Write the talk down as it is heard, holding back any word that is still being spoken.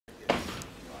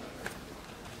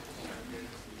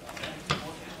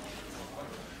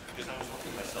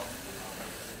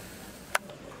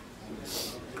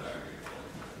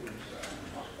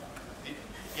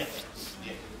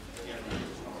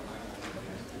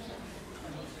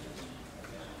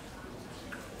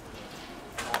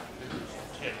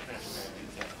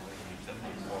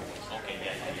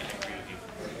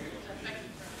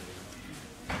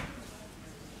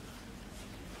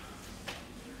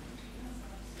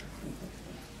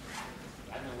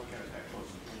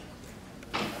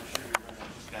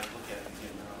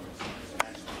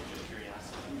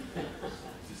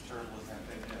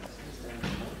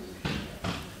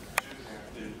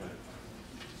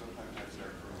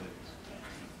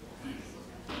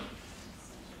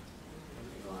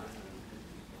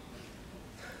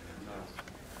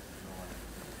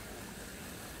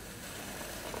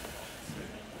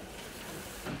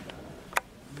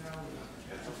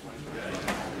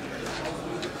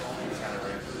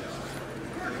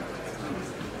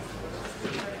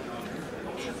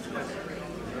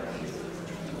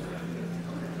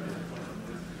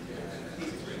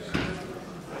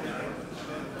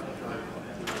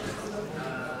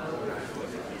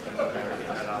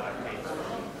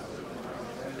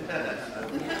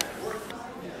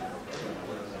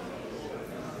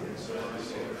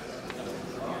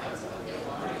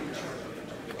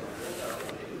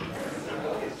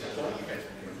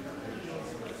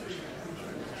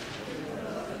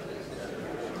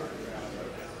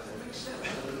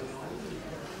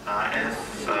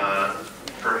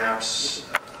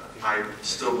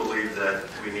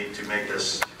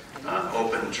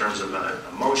terms of a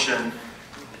motion,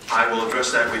 I will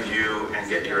address that with you and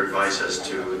get your advice as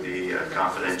to the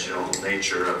confidential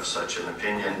nature of such an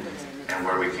opinion and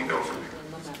where we can go from here.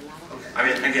 I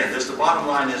mean, again, the bottom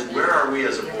line is, where are we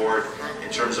as a board in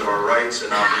terms of our rights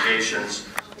and obligations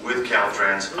with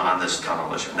Caltrans on this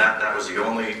tunnel issue? That was the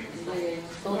only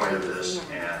point of this,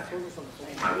 and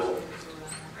I will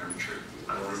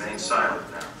remain silent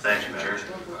now. Thank you, Mayor.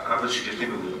 I was just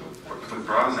maybe if we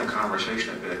broaden the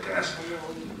conversation a bit to ask,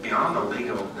 beyond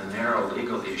the narrow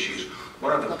legal issues,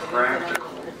 what are the practical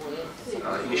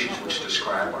issues which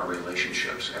describe our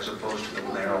relationships as opposed to the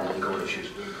narrow legal issues?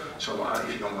 So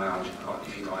if you don't mind,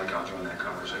 if you like, I'll join that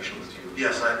conversation with you.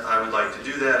 Yes, I would like to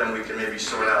do that, and we can maybe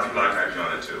sort out. If you like, I'd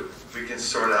join it too. We can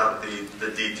sort out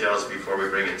the details before we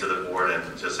bring it to the board and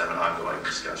just have an ongoing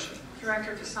discussion.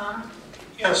 Director Fasano?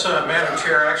 Yes, Madam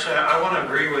Chair, actually I want to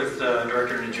agree with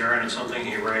Director Najarian and something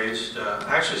he raised.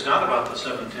 Actually, it's not about the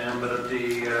 710, but at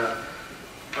the,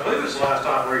 I believe it was the last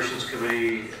Operations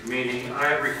Committee meeting, I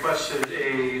had requested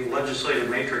a legislative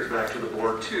matrix back to the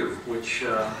board too, which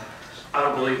I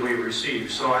don't believe we received.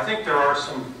 So I think there are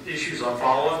some issues on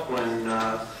follow-up when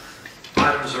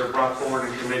items are brought forward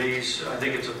in committees. I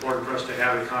think it's important for us to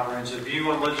have a comprehensive view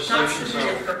on legislation. Not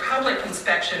submitted for public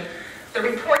inspection. The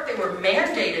report they were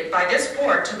mandated by this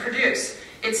board to produce,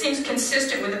 it seems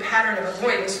consistent with a pattern of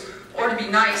avoidance, or to be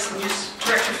nice and use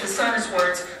Director Fasano's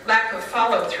words, lack of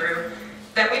follow-through,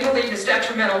 that we believe is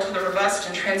detrimental to the robust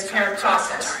and transparent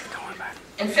process.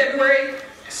 In February,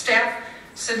 staff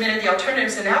submitted the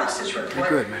alternatives analysis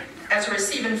report as a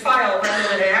receive and file rather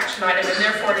than an action item, and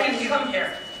therefore it didn't come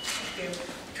here. Thank you.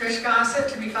 Trish Gossett,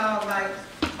 to be followed by...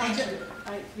 Thank you.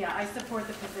 I support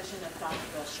the position of Dr.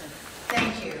 Wilson.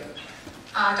 Thank you.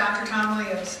 Dr. Tom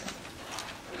Williams.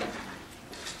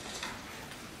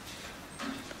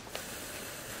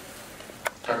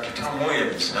 Dr. Tom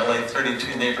Williams, LA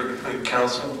 32 Neighborhood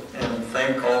Council, and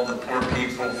thank all the poor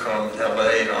people from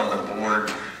LA on the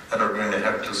board that are going to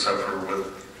have to suffer with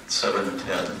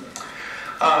 710.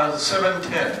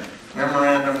 710,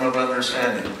 Memorandum of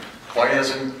Understanding. Why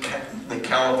isn't the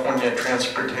California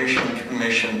Transportation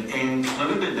Commission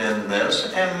included in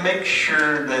this and make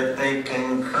sure that they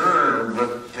concur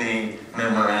with the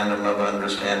Memorandum of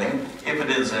Understanding if it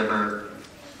is ever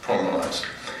formalized?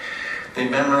 The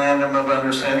Memorandum of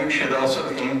Understanding should also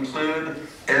include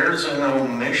errors and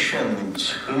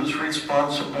omissions. Who's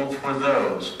responsible for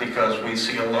those? Because we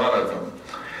see a lot of them.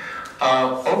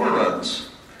 Overruns.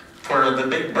 For the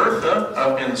Big Bertha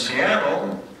up in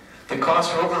Seattle, the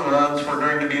cost overruns were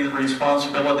going to be the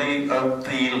responsibility of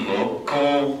the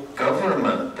local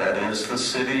government, that is the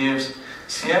city of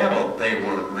Seattle. They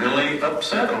were really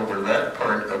upset over that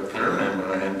part of their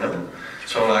memorandum.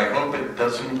 So I hope it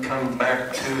doesn't come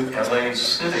back to LA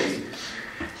City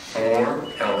or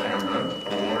Alhambra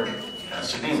or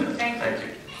Pasadena. Thank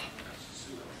you.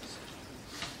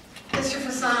 Mr.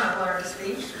 Fasano, wanted to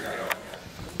speak.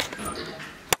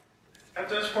 At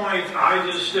this point, I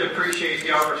just appreciate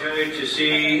the opportunity to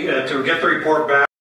see, to get the report back.